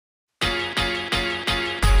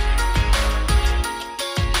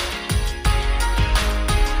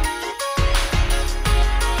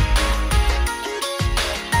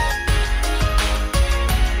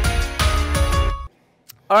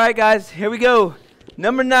All right, guys, here we go.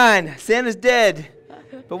 Number 9, Santa's dead.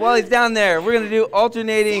 But while he's down there, we're going to do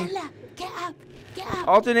alternating. Santa, get up, get up.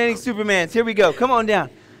 Alternating Supermans. Here we go. Come on down.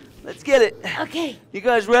 Let's get it. Okay. You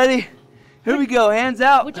guys ready? Here we go. Hands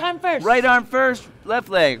out. Which arm first? Right arm first. Left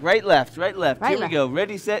leg. Right, left. Right, left. Right, Here left. we go.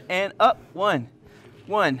 Ready, set, and up. 1,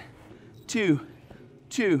 1, 2,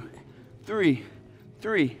 2, 3,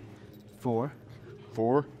 3, 4,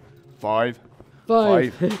 4, 5,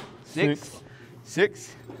 5, 6,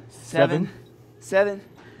 6, 7, 7,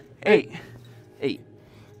 8, 8,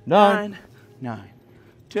 9, 9,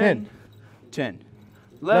 10, 10,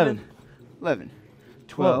 11, 11,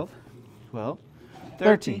 12, 12,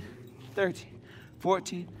 13, 13,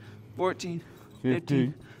 14, 14,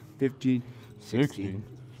 15, 15, 16,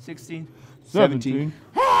 16, 17,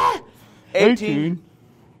 18,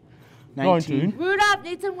 19, Rudolph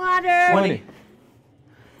needs some water. 20,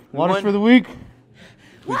 Waters 21, for the week.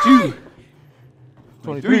 22,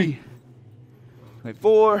 23,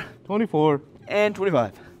 24, 24, and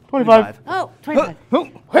 25. 25. Oh, 25.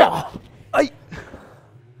 Ay.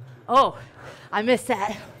 Oh, I missed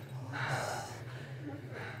that.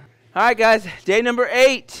 All right, guys, day number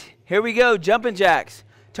 8. Here we go, jumping jacks.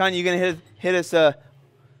 Tanya, you gonna hit us on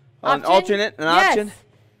Option? alternate, an Yes. option?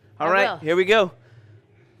 All I right, will. here we go.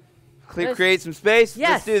 Create some space. Yes.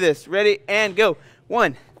 Let's do this. Ready and go.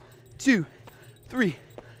 1, 2, 3,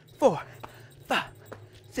 4, 5,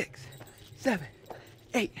 6, 7,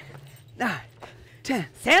 8, 9, 10,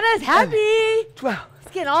 Santa's happy. 12,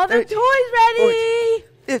 Let's get all the 13, toys ready.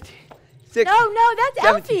 15, 16, No, that's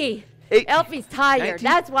 17, Elfie. 18, Elfie's tired. 19,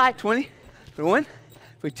 That's why. 20, 21,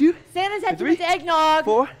 22, Santa's had too 23, much eggnog.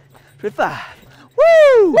 4, 25.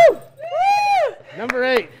 Woo! Woo! Number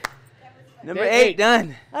 8. Number Day 8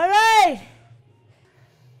 done. All right.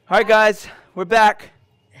 All right, guys, we're back.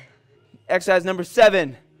 Exercise number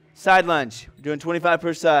 7, side lunge. We're doing 25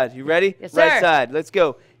 per side. You ready? Yes, Right sir. side. Let's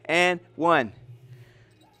go. And 1,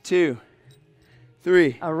 2,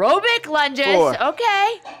 3, Aerobic lunges. 4.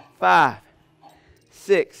 Okay. 5,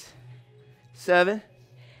 6, 7,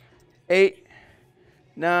 8,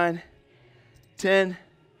 9, 10,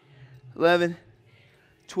 11,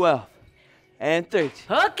 12, and 13,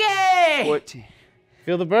 Okay. 14,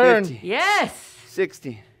 Feel the burn. 15, Yes.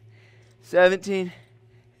 16, 17,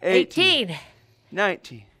 18, 18.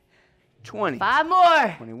 19, 20, 5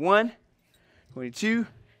 more. 21, 22,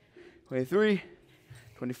 23,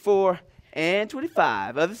 24, and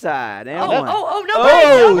 25. Other side. And Oh, 1. no break.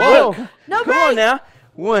 Oh, No look. break. No Come break. on now.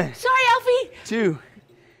 1, Sorry, Elfie. 2,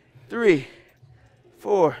 3,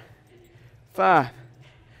 4, 5,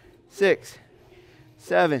 6,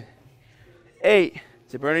 7, 8.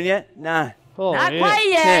 Is it burning yet? 9, Oh, Not yeah. quite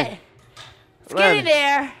yet. 10, It's getting 11.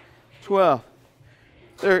 there. 12,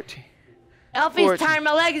 13, Elfie's 14, tiring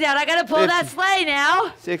my legs out. I gotta pull that 15. sleigh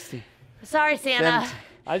now. 16, Sorry, Santa. 17,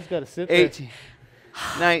 I just got to sit there. 18,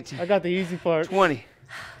 19, I got the easy part. 20,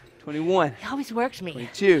 21, He always works me.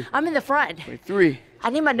 22, I'm in the front. 23, I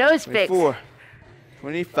need my nose fixed. 24,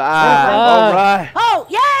 25. All right. Oh,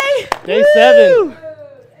 yay! Day 7.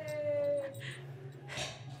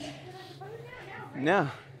 No.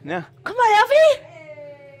 Come on, Elfie.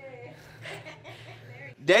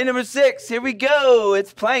 Day number 6. Here we go.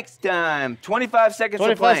 It's planks time. 25 seconds for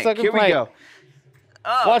 25 plank. second Here plank. we go.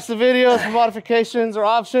 Watch the videos for modifications or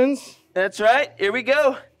options. That's right. Here we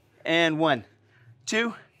go. And 1,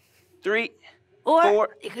 2, 3, Or 4,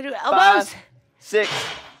 you could do elbows. 5, 6,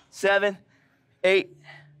 7, 8,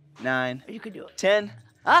 9, Or you could do it 10,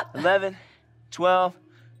 up. 11, 12,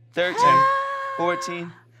 13,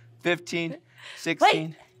 14, 15, 16,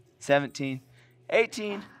 Wait. 17,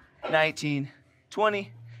 18, 19,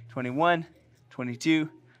 20, 21, 22,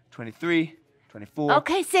 23, 24.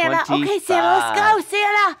 Okay, Santa. Okay, 25. Santa. Let's go,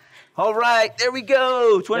 Santa. All right, there we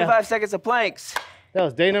go. 25 seconds of planks. That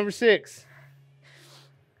was day number 6.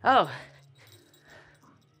 Oh.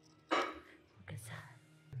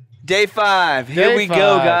 Day 5. Here Day we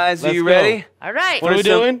go, 5. guys. Are Let's you go. ready? All right. What are we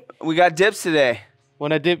doing? We got dips today.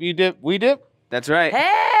 When I dip, you dip, we dip. That's right.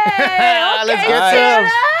 Hey. Let's Okay, get Santa.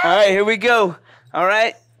 All right, here we go. All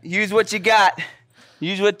right, use what you got.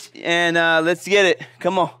 And let's get it.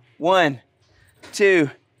 Come on. 1, 2,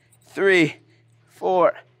 3,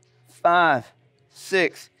 4, 5,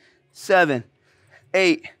 6, 7,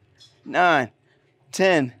 8, 9,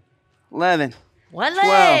 10, 11, One 12,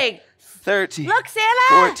 leg. 13, Look, Santa.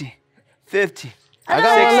 14, 15, I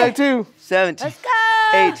got one 16, leg too. 17, Let's go.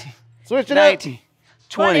 18, Switch it 19,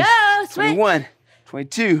 20, Oh, switch. 21,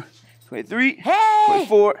 22, 23, Hey.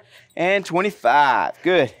 24, and 25.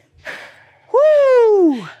 Good.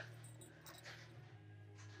 Woo!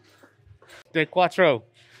 Day 4.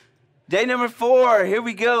 Day number 4. Here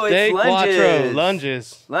we go. It's Day lunges. quattro,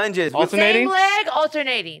 lunges. Lunges. Alternating? Same leg,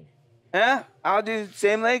 alternating. Yeah, I'll do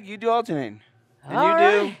same leg. You do alternating. And All you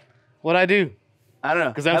right. do. What I do? I don't know.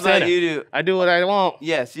 Because I'm How about Santa. you do? I do what I want.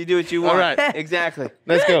 Yes, you do what you want. All right. Exactly.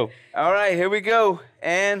 Let's go. All right, here we go.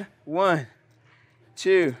 And 1,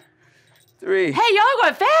 2, 3, Hey, y'all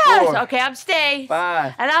going fast. 4, Okay, I'm staying.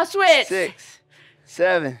 5, And I'll switch. 6,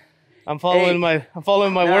 7, I'm following 8, my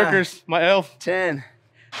 9, workers, my elf. 10,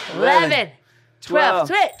 11, 12, 12,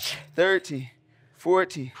 switch. 13,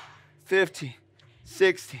 14, 15,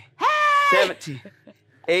 16, Hey! 17,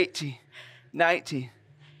 18, 19,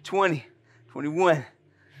 20, 21,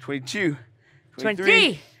 22, 23,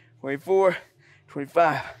 23. 24,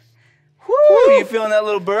 25. Woo! You feeling that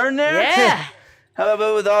little burn there? Yeah. How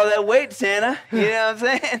about with all that weight, Santa? You know what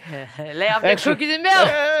I'm saying? Lay off the Extra. cookies and milk.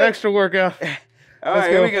 Extra workout. All Let's right,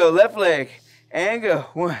 here go. we go. Left leg. And go.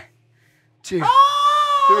 1, 2,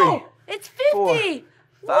 Oh! 3, It's 50. 4, 5,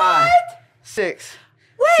 What? 6,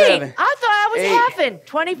 Wait, 7, I thought I was 8, halving.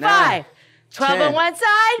 25. 12 10, on one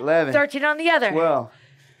side, 11, 13 on the other. 12,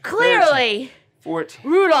 Clearly, 14,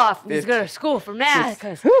 Rudolph needs to 15, go to school for math.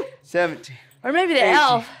 16, 'cause- 17, or maybe the 18,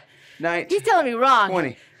 elf. 19, He's telling me wrong.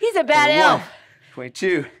 20, He's a bad 21, elf.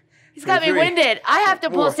 22, He's got me 23, winded. I have to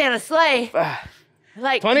pull 24, Santa's sleigh. 5.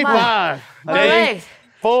 Like 25. My Day legs.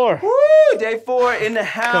 4. Woo! Day 4 in the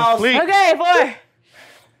house. Complete. Okay, 4.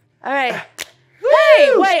 All right.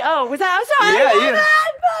 Hey, wait. Oh, was that? I'm sorry. Yeah, My you-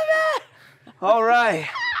 bad, my bad. All right.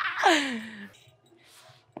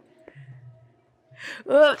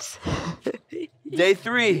 Oops. Day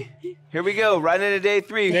 3. Here we go. Right into day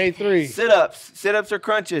 3. Day 3. Sit-ups. Sit-ups or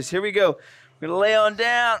crunches. Here we go. We're going to lay on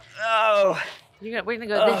down. Oh. We're gonna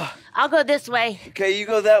go this. I'll go this way. Okay, you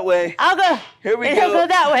go that way. I'll go. Here we and go. he'll go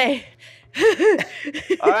that way.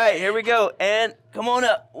 All right, here we go. And come on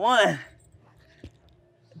up. 1,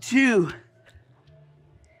 2,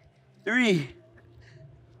 3,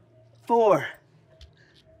 4,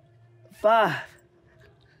 5,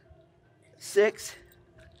 6,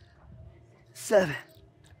 7,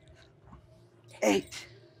 8,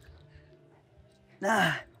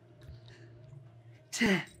 9,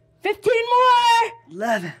 10, 15 more.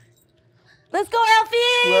 11, Let's go, Elfie.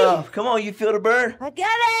 12. Come on, you feel the burn? I got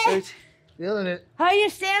it. 13. Feeling it. How are you,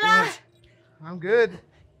 Santa? I'm good.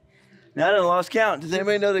 Now I done lost count. Does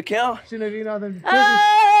anybody know the count? Shouldn't have been on them.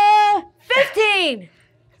 15.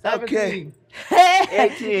 Okay.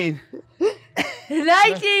 18.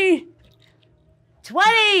 19.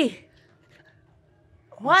 20.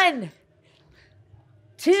 1.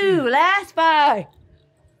 2. Last 5.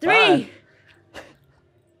 3.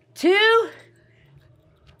 2.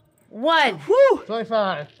 1. Woo!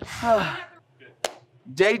 25.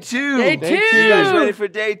 Day 2. Day Day two. two. You guys ready for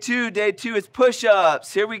day 2? Day 2 is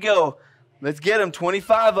push-ups. Here we go. Let's get them.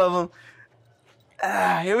 25 of them.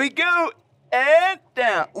 Here we go. And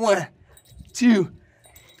down. 1, 2,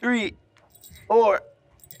 3, 4,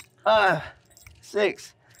 5,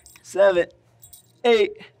 6, 7,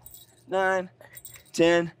 8, 9,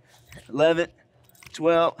 10, 11,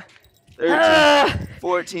 12, 13,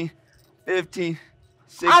 14, 15,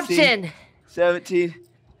 16, Option. 17,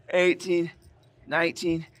 18,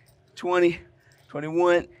 19, 20,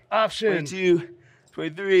 21, Option. 22,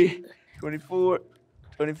 23, 24,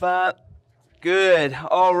 25. Good.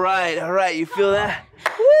 All right. All right. You feel that?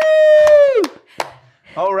 Woo!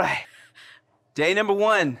 All right. Day number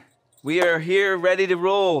 1. We are here ready to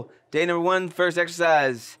roll. Day number 1, first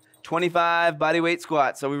exercise, 25 body weight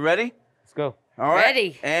squats. Are we ready? Let's go. All right.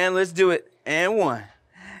 Ready. And let's do it. And 1,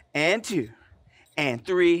 and 2, and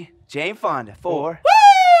 3. Jane Fonda. 4,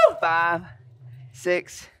 Woo! 5,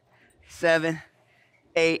 6, 7,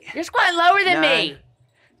 8, You're squatting lower than 9, me.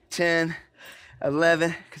 10,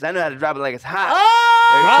 11, because I know how to drop it like it's hot.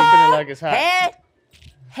 Oh! Dropping it like it's hot. Head.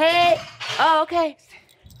 Head. Oh, okay.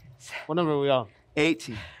 What number are we on?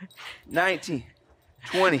 18, 19,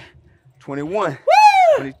 20, 21, Woo!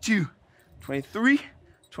 22, 23,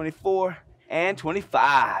 24, and 25.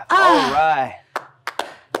 Ah. All right.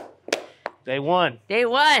 Day 1. Day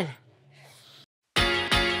 1.